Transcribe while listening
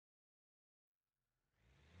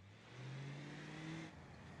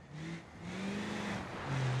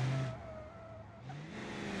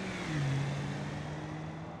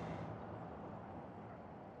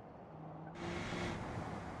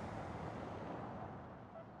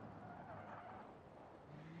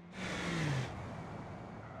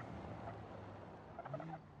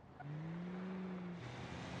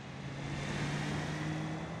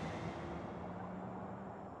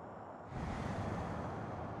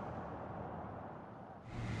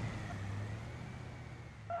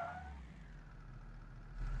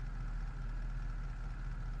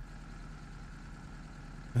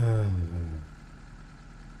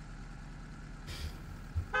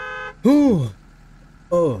Oh,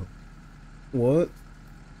 oh, what?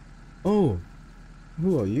 Oh,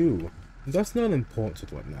 who are you? That's not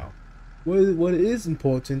important right now. What is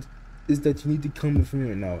important is that you need to come with me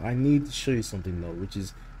right now. I need to show you something though, which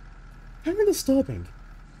is kind of disturbing.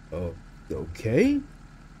 Oh, okay.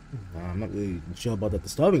 I'm not really sure about the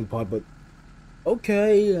disturbing part, but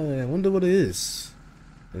okay. I wonder what it is.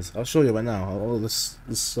 I'll show you right now. I'll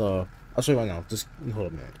show you right now. Just hold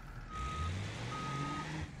on a minute.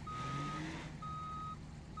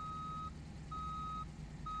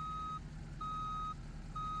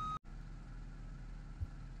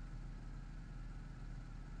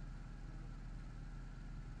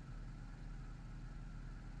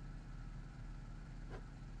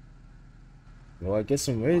 Well, I guess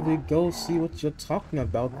I'm ready to go see what you're talking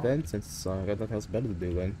about then, since I got nothing else better to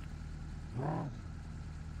do then.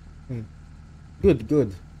 Hmm. Good,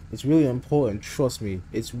 good. It's really important. Trust me,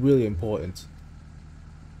 it's really important.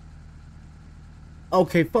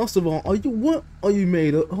 Okay, first of all, what are you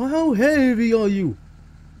made of? How heavy are you?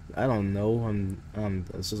 I don't know.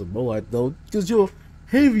 It's just a bullet though, because you're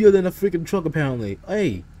heavier than a freaking truck apparently.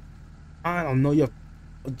 Hey, I don't know.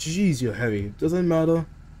 Jeez, you're heavy. Doesn't matter.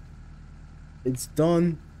 It's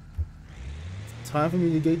done. Time for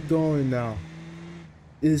me to get going now.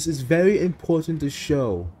 This is very important to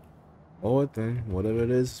show. Or then, whatever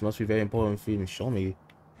it is, must be very important for you to show me.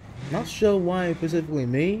 Not sure why specifically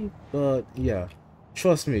me, but yeah.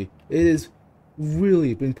 Trust me, it is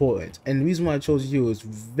really important. And the reason why I chose you is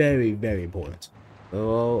very, very important.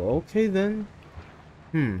 Oh, okay then.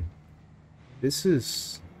 Hmm. This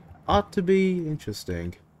is ought to be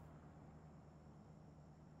interesting.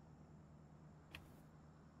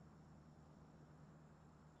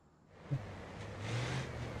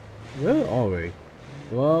 Where are we?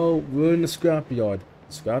 Well, we're in the scrapyard.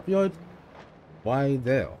 Scrapyard? Why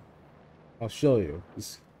there? I'll show you.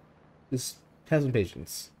 Just have some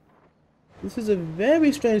patience. This is a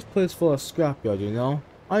very strange place for a scrapyard, you know?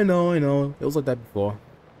 I know. It was like that before.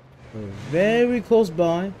 We're very close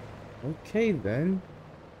by. Okay, then.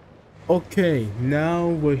 Okay, now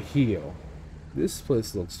we're here. This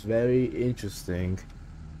place looks very interesting.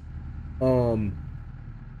 Um,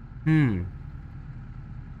 hmm.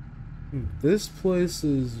 This place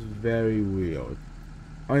is very weird.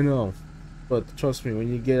 I know. But trust me,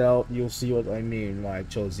 when you get out, you'll see what I mean why I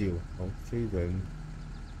chose you. Okay, then.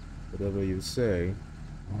 Whatever you say.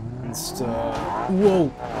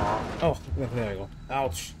 Whoa! Oh, there I go.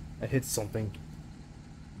 Ouch! I hit something.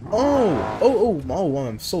 Oh!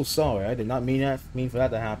 I'm so sorry. I did not mean for that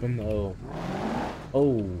to happen.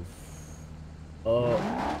 Oh. Uh,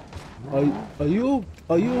 are you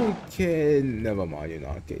okay? Never mind. You're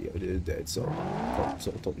not okay. You're dead.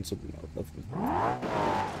 Nothing.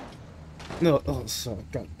 No. Oh, sorry.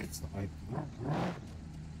 God, it's not.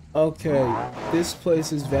 Okay, this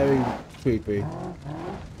place is very creepy.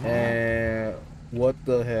 And what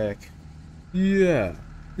the heck? Yeah,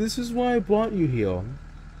 this is why I brought you here.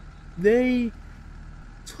 They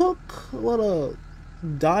took a lot of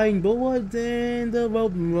dying bullets and well,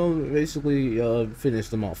 basically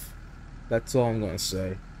finished them off. That's all I'm gonna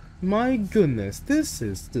say. My goodness, this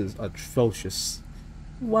is atrocious.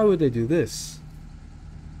 Why would they do this?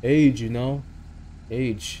 Age, you know?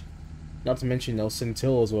 Age. Not to mention those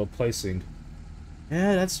scintillas were replacing.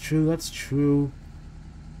 Yeah, that's true.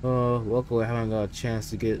 Luckily I haven't got a chance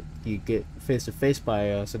to get face to face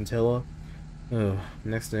by scintilla.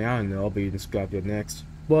 Next thing I know, I'll be in Scrapyard next.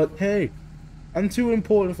 But hey, I'm too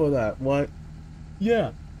important for that. What?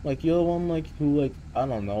 Yeah, like you're the one who I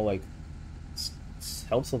don't know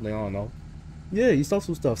help something. I don't know. Yeah, you stop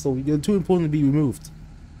some stuff, so you're too important to be removed.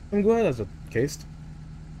 I'm glad that's the case.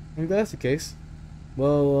 I'm glad that's the case.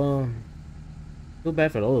 Well, feel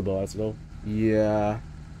bad for the other boss though. Yeah,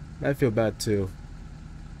 I feel bad too.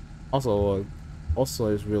 Also,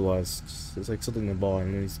 I just realized there's like something in the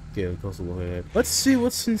barn. Let me get a closer look at it. Let's see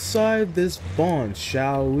what's inside this barn,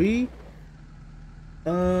 shall we?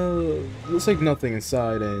 Looks like nothing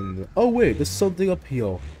inside, and oh wait, there's something up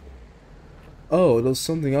here. Oh, there's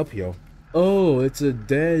something up here. Oh, it's a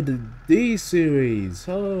Dead D series.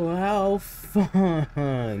 Oh, how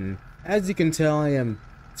fun! As you can tell, I am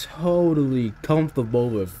totally comfortable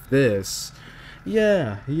with this.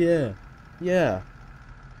 Yeah.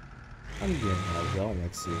 I'm getting out of y'all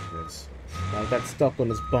next to this. I got stuck on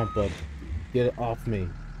this bumper. Get it off me.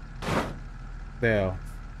 There.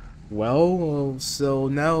 Well, so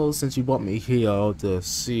now since you brought me here to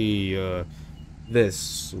see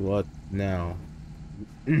this, what now?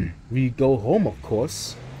 We go home, of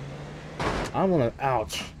course. I wanna,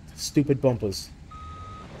 ouch, stupid bumpers.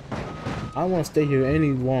 I don't wanna stay here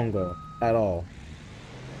any longer at all.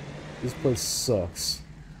 This place sucks.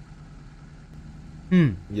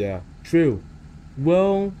 Yeah, true.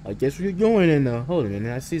 Well, I guess we're going in now. Hold a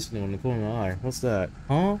minute, I see something on the corner of my eye. What's that?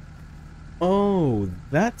 Huh? Oh,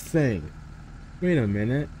 that thing. Wait a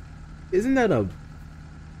minute. Isn't that a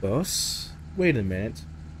bus? Wait a minute.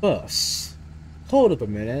 Bus. Hold up a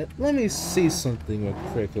minute. Let me see something real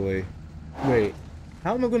quickly. Wait,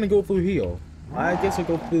 how am I gonna go through here? I guess I'll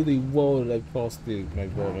go through the wall that crossed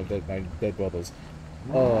my dead brothers.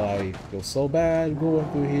 Oh, I feel so bad going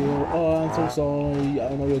through here. Oh, I'm so sorry.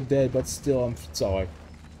 I know you're dead, but still, I'm sorry.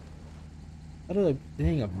 How did I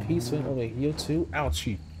hang a piece right over here too?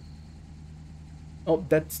 Ouchie. Oh,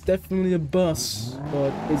 that's definitely a bus.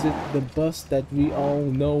 But is it the bus that we all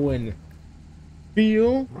know and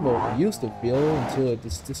feel? Well, we used to feel until it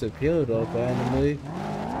just disappeared randomly.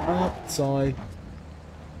 Oh, sorry.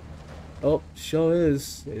 Oh, sure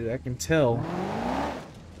is. I can tell.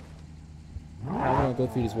 I want to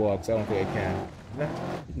go through these walks. I don't think I can.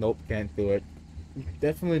 Nope, can't do it.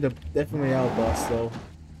 Definitely our bus though.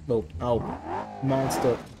 Nope, our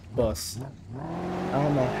monster bus. I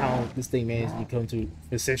don't know how this thing managed to come to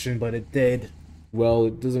precision, but it did. Well,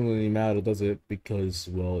 it doesn't really matter, does it? Because,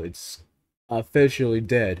 well, it's officially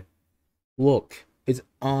dead. Look, its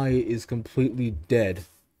eye is completely dead.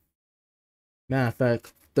 Matter of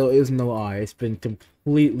fact, there is no eye. It's been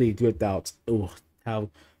completely ripped out. Oh, how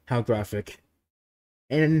graphic.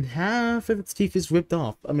 And half of its teeth is ripped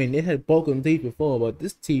off. I mean, it had broken teeth before,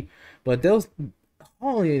 but there was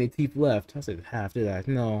hardly any teeth left. I said half, did I?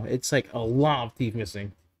 No, it's like a lot of teeth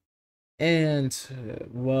missing. And,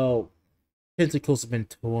 well, tentacles have been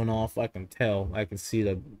torn off. I can tell. I can see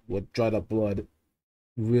what dried up blood.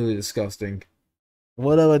 Really disgusting.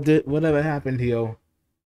 Whatever happened here,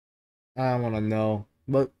 I don't want to know.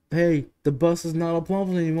 But hey, the bus is not a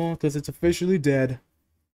problem anymore because it's officially dead.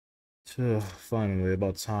 Finally,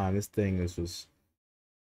 about time. This thing is just...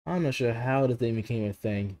 I'm not sure how the thing became a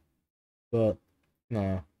thing, but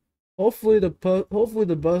no. Hopefully the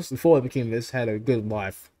bus before it became this had a good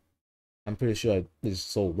life. I'm pretty sure this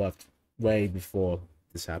soul left way before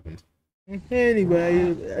this happened. Anyway,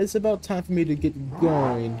 it's about time for me to get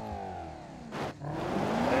going.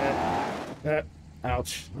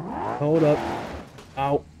 Ouch. Hold up.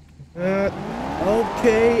 Ow.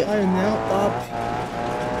 Okay, I am now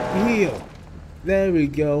up here. There we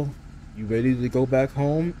go. You ready to go back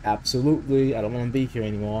home? Absolutely. I don't want to be here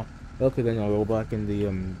anymore. Okay, then I'll go back in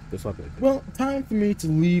the fucking... Well, time for me to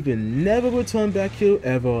leave and never return back here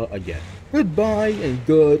ever again. Goodbye and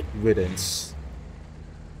good riddance.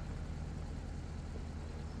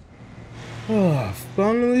 Ah,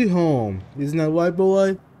 finally home. Isn't that right,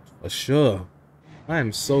 boy? For sure. I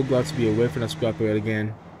am so glad to be away from that scrapyard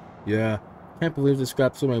again. Yeah, can't believe they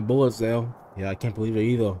scrapped so many bullets there. Yeah, I can't believe it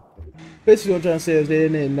either. Basically, what I'm trying to say is they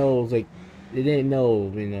didn't know, like, they didn't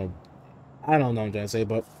know, you know, I don't know what I'm trying to say,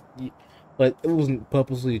 but it wasn't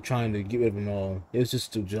purposely trying to get rid of them all. It was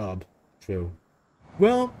just a job. True.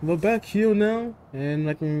 Well, we're back here now, and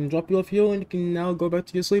I can drop you off here, and you can now go back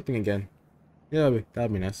to your sleeping again. Yeah,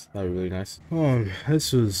 that'd be nice. That'd be really nice.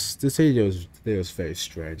 This video was very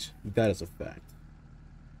strange. That is a fact.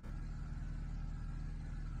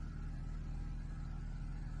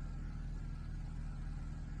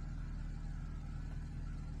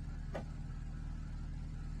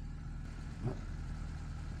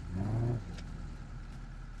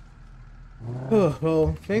 Oh,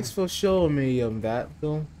 well, thanks for showing me that,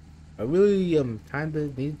 Phil. I really kinda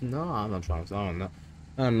need to know. I'm not trying to. I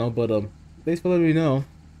don't know, but thanks for letting me know.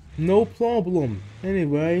 No problem.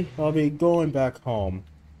 Anyway, I'll be going back home.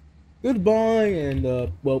 Goodbye,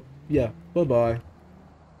 and well, yeah, bye bye.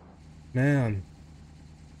 Man,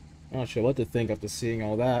 I'm not sure what to think after seeing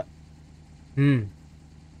all that.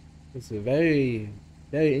 It's a very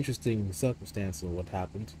interesting circumstance of what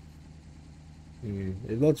happened.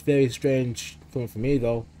 It looks very strange coming from me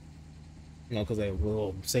though. You know, because I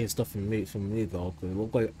will say stuff from me though. Because it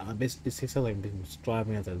looked like it sounds like I'm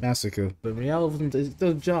striving at a massacre. But in reality, it's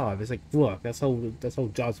a job. It's like work. That's how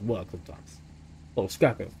jobs work sometimes. Oh,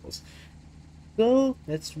 scrapping, of course. So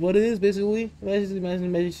that's what it is basically.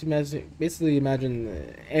 Basically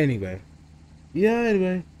imagine. Anyway, yeah.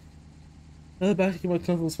 Anyway, back to my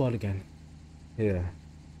comfortable spot again. Yeah.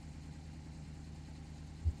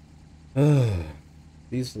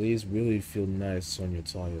 These leaves really feel nice on your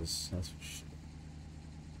tires, that's for sure.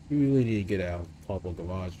 You really need to get out, pop a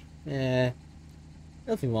garage.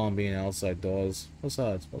 Nothing wrong being outside doors.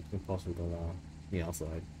 Besides, what can possibly go wrong being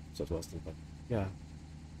outside? Such a but yeah.